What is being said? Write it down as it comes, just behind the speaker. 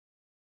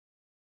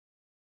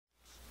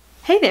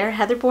Hey there,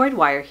 Heather Boyd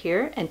Wire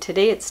here, and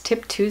today it's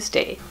Tip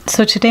Tuesday.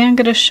 So today I'm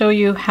going to show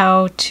you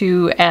how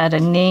to add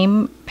a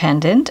name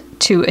pendant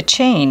to a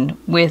chain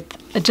with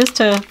just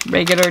a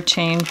regular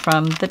chain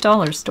from the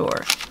dollar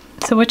store.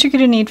 So what you're going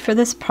to need for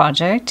this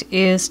project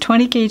is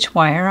 20 gauge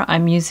wire.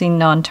 I'm using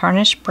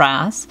non-tarnished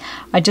brass.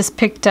 I just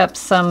picked up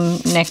some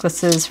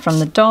necklaces from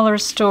the dollar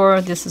store.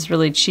 This is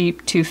really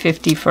cheap,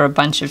 $2.50 for a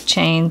bunch of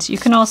chains. You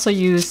can also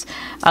use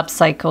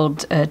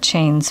upcycled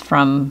chains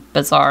from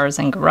bazaars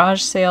and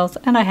garage sales,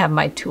 and I have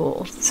my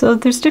tools. So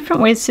there's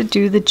different ways to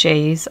do the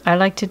J's. I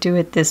like to do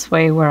it this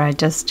way where I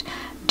just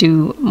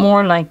do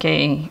more like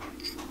a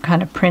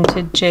kind of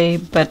printed J,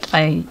 but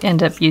I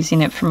end up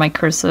using it for my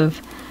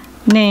cursive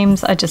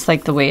names. I just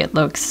like the way it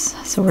looks.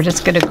 So we're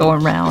just going to go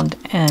around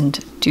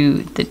and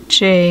do the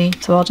J.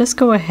 So I'll just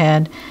go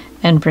ahead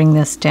and bring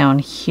this down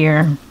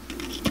here,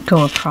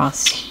 go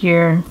across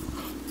here,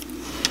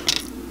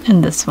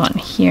 and this one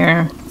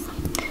here.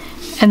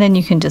 And then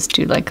you can just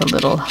do like a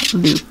little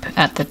loop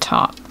at the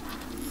top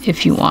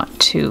if you want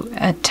to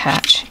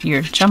attach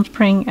your jump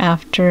ring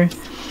after.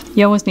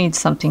 You always need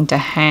something to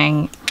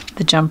hang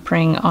the jump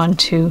ring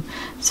onto.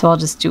 So I'll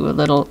just do a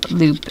little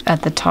loop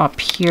at the top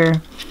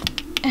here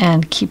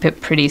and keep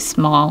it pretty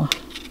small.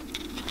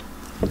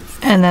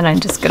 And then I'm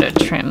just going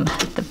to trim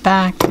the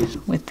back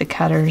with the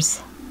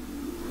cutters.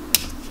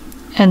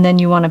 And then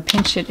you want to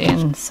pinch it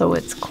in so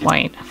it's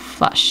quite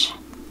flush.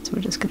 So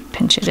we're just going to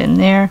pinch it in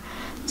there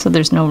so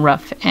there's no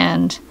rough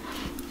end.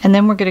 And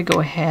then we're going to go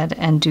ahead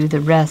and do the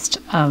rest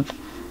of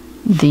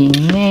the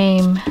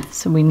name.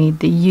 So we need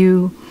the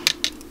U.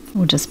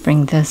 We'll just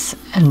bring this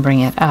and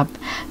bring it up.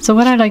 So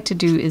what I like to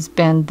do is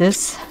bend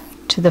this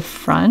to the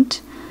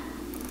front,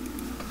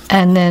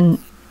 and then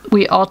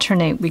we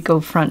alternate. We go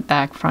front,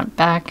 back, front,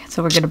 back.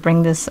 So we're going to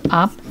bring this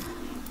up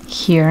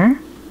here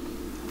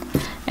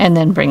and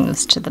then bring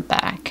this to the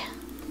back.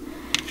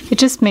 It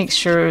just makes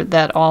sure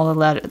that all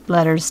the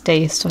letters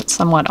stay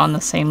somewhat on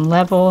the same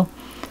level.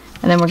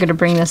 And then we're going to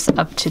bring this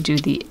up to do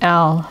the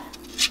L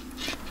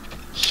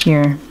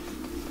here.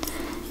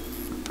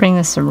 Bring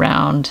this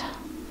around.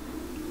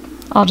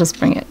 I'll just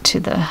bring it to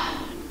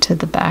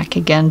the back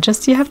again.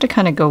 Just you have to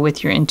kind of go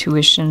with your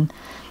intuition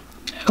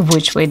of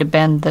which way to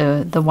bend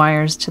the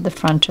wires to the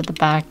front or the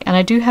back. And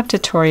I do have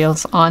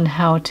tutorials on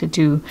how to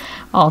do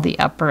all the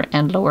upper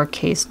and lower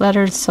case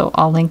letters, so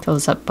I'll link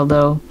those up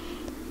below.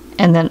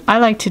 And then I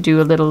like to do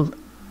a little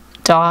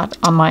dot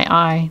on my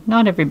eye.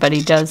 Not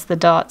everybody does the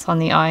dots on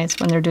the eyes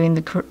when they're doing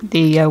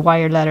the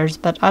wire letters,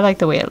 but I like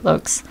the way it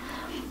looks.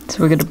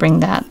 So we're going to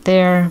bring that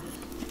there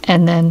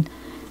and then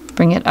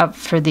bring it up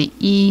for the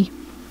E.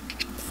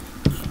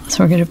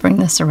 So we're going to bring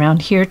this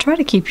around here. Try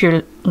to keep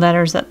your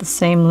letters at the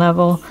same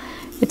level.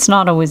 It's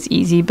not always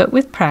easy, but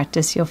with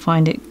practice you'll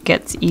find it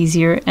gets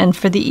easier. And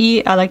for the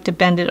E, I like to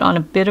bend it on a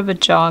bit of a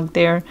jog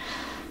there.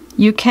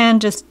 You can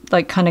just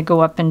like kind of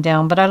go up and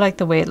down, but I like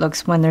the way it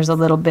looks when there's a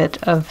little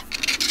bit of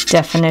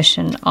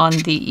definition on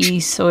the E.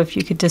 So if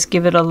you could just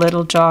give it a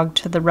little jog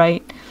to the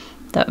right,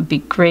 that would be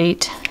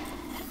great.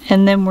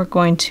 And then we're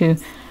going to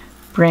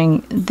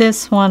bring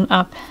this one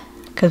up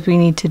because we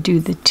need to do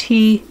the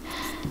T.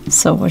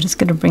 So we're just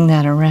going to bring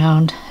that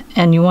around,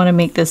 and you want to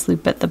make this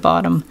loop at the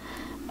bottom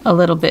a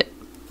little bit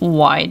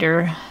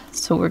wider,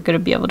 so we're going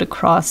to be able to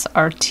cross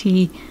our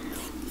T,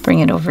 bring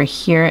it over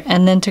here.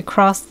 And then to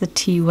cross the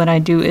T, what I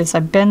do is I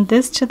bend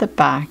this to the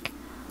back.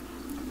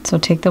 So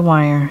take the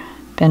wire,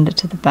 bend it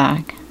to the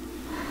back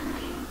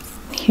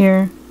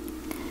here,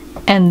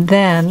 and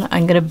then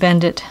I'm going to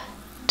bend it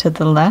to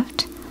the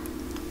left,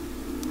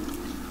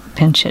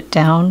 pinch it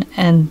down,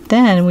 and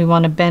then we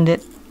want to bend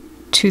it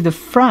to the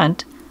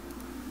front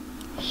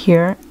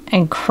here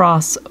and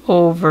cross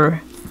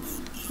over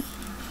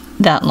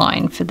that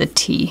line for the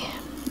T,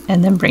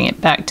 and then bring it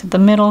back to the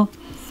middle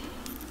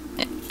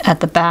at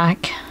the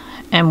back,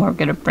 and we're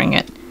going to bring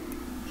it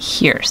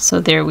here. So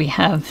there we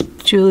have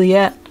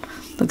Juliet.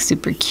 Looks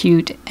super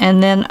cute.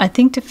 And then I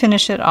think to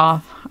finish it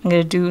off, I'm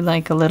going to do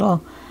like a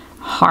little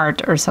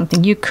heart or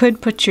something. You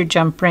could put your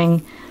jump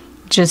ring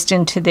just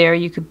into there.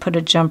 You could put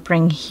a jump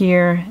ring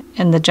here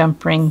and the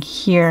jump ring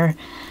here,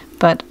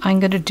 but I'm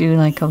going to do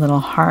like a little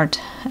heart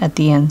at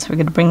the end. So we're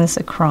going to bring this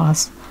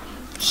across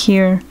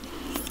here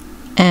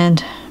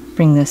and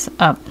bring this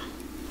up.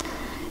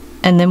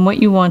 And then what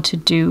you want to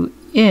do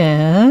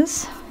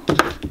is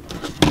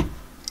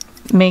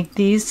make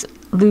these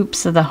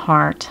loops of the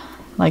heart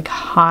like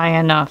high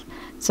enough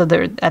so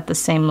they're at the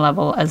same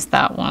level as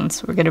that one.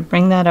 So we're going to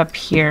bring that up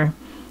here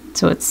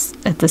so it's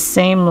at the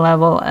same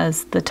level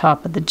as the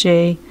top of the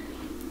J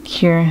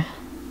here.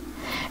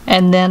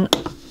 And then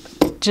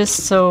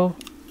just so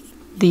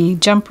the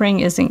jump ring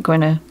isn't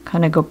going to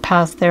kind of go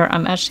past there,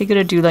 I'm actually going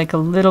to do like a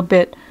little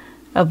bit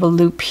of a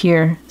loop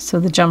here so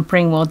the jump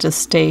ring will just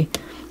stay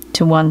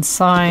to one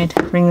side.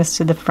 Bring this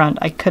to the front.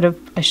 I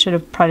should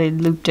have probably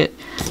looped it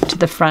to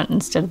the front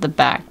instead of the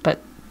back,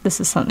 but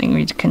this is something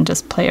we can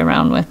just play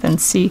around with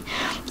and see.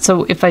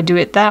 So if I do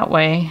it that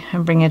way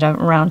and bring it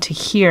around to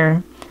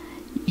here,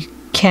 you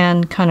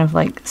can kind of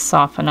like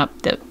soften up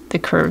the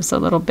curves a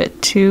little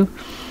bit too.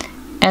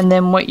 And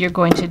then what you're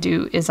going to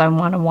do is I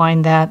want to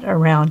wind that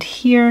around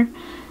here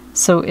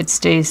so it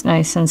stays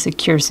nice and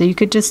secure. So you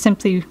could just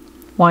simply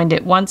wind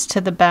it once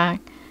to the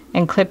back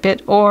and clip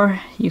it, or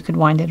you could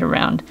wind it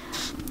around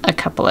a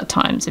couple of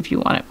times if you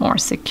want it more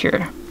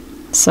secure.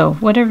 So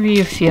whatever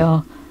you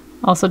feel.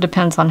 Also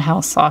depends on how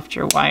soft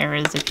your wire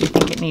is, if you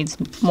think it needs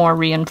more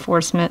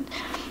reinforcement.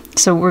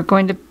 So we're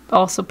going to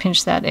also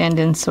pinch that end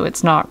in so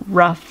it's not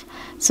rough.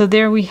 So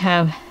there we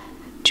have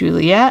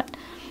Juliet,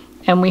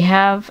 and we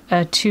have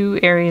 2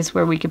 areas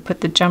where we could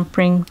put the jump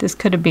ring. This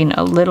could have been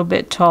a little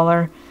bit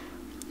taller.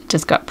 It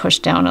just got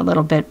pushed down a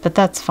little bit, but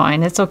that's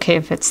fine. It's okay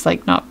if it's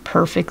like not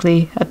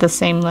perfectly at the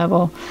same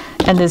level.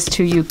 And this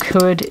too, you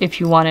could, if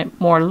you want it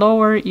more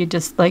lower, you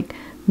just like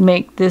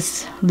make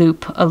this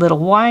loop a little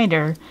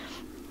wider,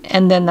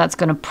 and then that's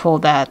going to pull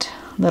that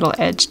little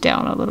edge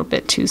down a little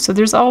bit too. So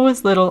there's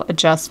always little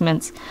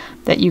adjustments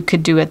that you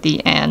could do at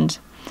the end.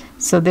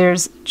 So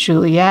there's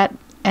Juliet.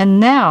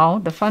 And now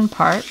the fun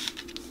part.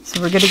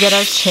 So we're going to get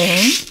our chain.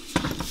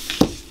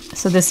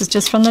 So this is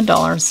just from the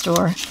dollar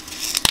store.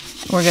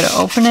 We're going to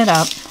open it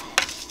up,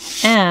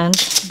 and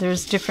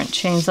there's different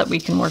chains that we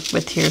can work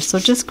with here. So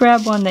just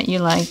grab one that you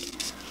like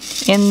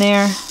in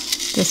there.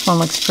 This one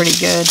looks pretty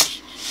good.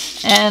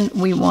 And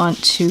we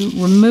want to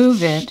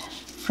remove it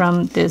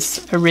from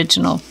this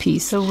original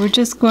piece. So we're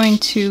just going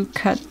to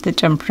cut the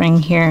jump ring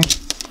here,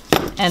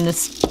 and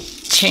this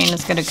chain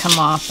is going to come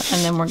off,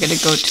 and then we're going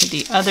to go to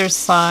the other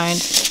side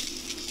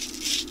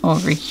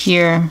over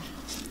here,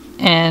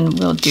 and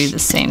we'll do the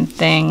same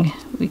thing.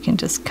 We can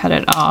just cut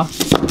it off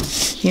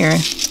here,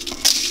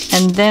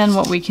 and then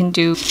what we can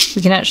do,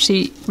 we can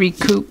actually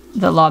recoup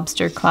the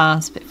lobster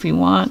clasp if we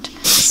want.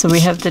 So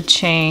we have the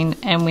chain,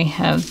 and we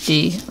have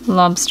the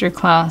lobster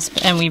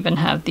clasp, and we even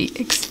have the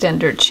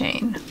extender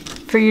chain.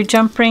 For your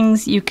jump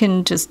rings, you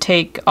can just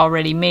take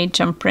already made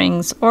jump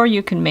rings, or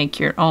you can make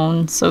your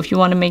own. So if you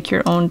want to make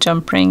your own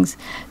jump rings,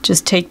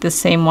 just take the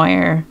same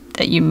wire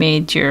that you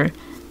made your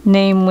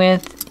name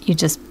with. You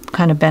just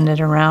kind of bend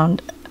it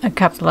around a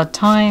couple of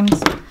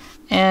times,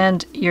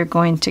 and you're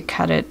going to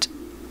cut it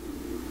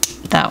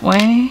that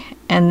way,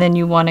 and then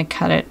you want to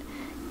cut it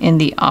in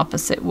the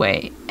opposite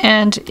way.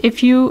 And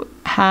if you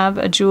have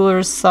a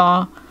jeweler's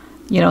saw,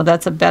 you know,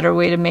 that's a better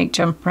way to make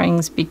jump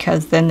rings,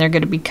 because then they're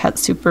going to be cut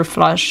super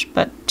flush.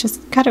 But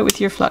just cut it with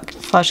your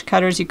flush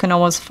cutters. You can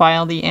always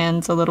file the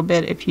ends a little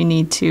bit if you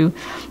need to.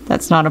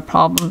 That's not a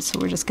problem. So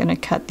we're just going to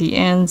cut the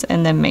ends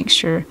and then make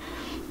sure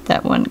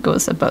that one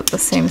goes about the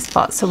same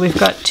spot. So we've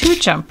got 2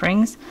 jump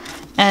rings.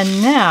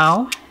 And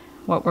now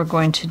what we're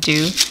going to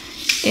do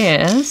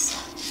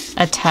is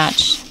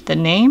attach the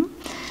name.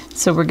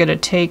 So we're going to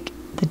take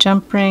the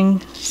jump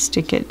ring,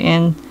 stick it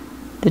in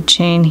the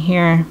chain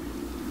here,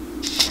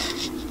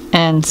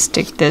 and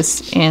stick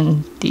this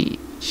in the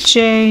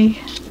J.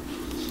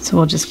 So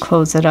we'll just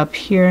close it up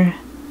here.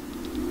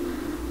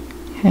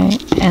 Okay,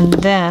 and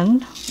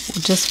then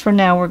just for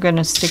now we're going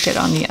to stick it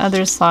on the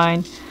other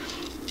side,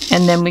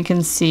 and then we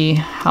can see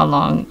how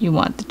long you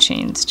want the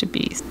chains to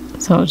be.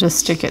 So we'll just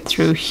stick it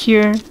through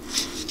here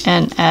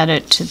and add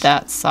it to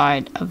that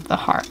side of the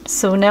heart.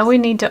 So now we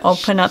need to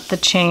open up the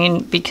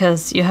chain,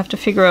 because you have to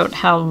figure out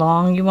how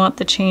long you want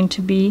the chain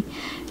to be,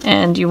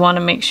 and you want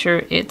to make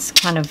sure it's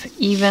kind of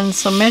even.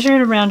 So measure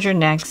it around your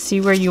neck,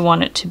 see where you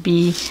want it to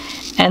be,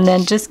 and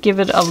then just give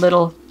it a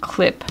little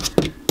clip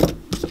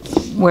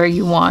where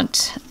you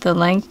want the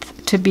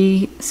length to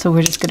be. So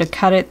we're just going to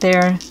cut it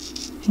there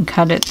and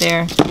cut it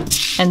there.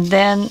 And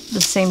then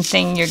the same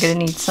thing, you're going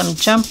to need some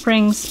jump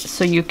rings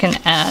so you can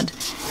add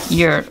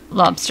your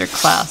lobster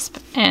clasp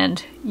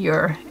and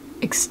your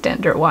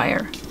extender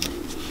wire.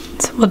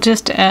 So we'll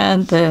just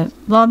add the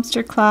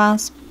lobster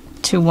clasp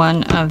to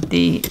one of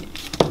the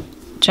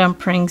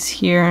jump rings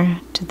here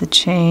to the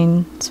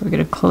chain. So we're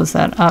going to close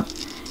that up.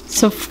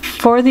 So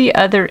for the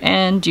other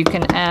end, you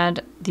can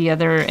add the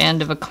other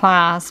end of a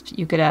clasp.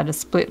 You could add a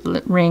split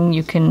ring.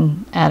 You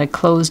can add a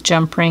closed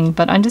jump ring,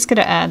 but I'm just going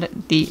to add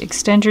the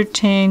extender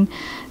chain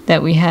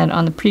that we had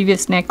on the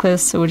previous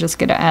necklace. So we're just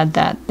going to add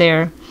that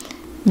there.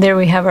 There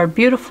we have our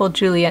beautiful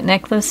Juliet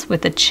necklace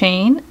with a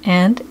chain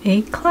and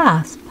a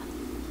clasp.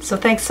 So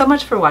thanks so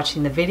much for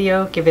watching the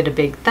video. Give it a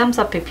big thumbs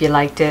up if you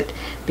liked it.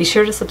 Be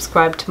sure to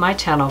subscribe to my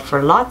channel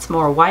for lots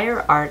more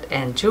wire art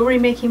and jewelry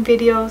making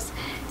videos.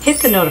 Hit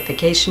the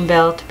notification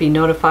bell to be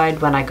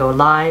notified when I go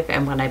live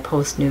and when I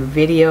post new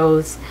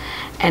videos.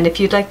 And if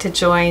you'd like to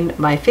join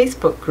my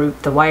Facebook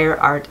group, the Wire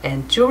Art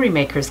and Jewelry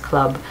Makers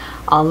Club,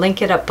 I'll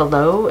link it up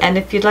below. And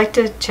if you'd like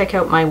to check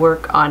out my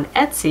work on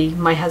Etsy,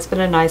 my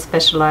husband and I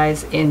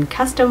specialize in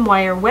custom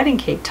wire wedding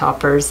cake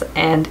toppers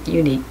and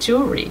unique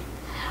jewelry.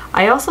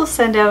 I also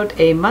send out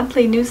a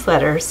monthly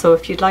newsletter, so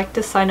if you'd like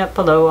to sign up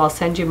below, I'll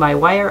send you my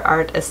Wire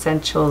Art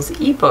Essentials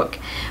ebook,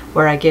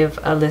 where I give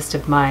a list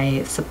of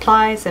my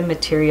supplies and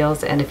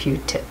materials and a few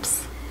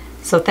tips.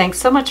 So thanks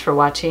so much for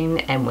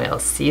watching, and we'll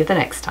see you the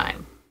next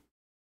time.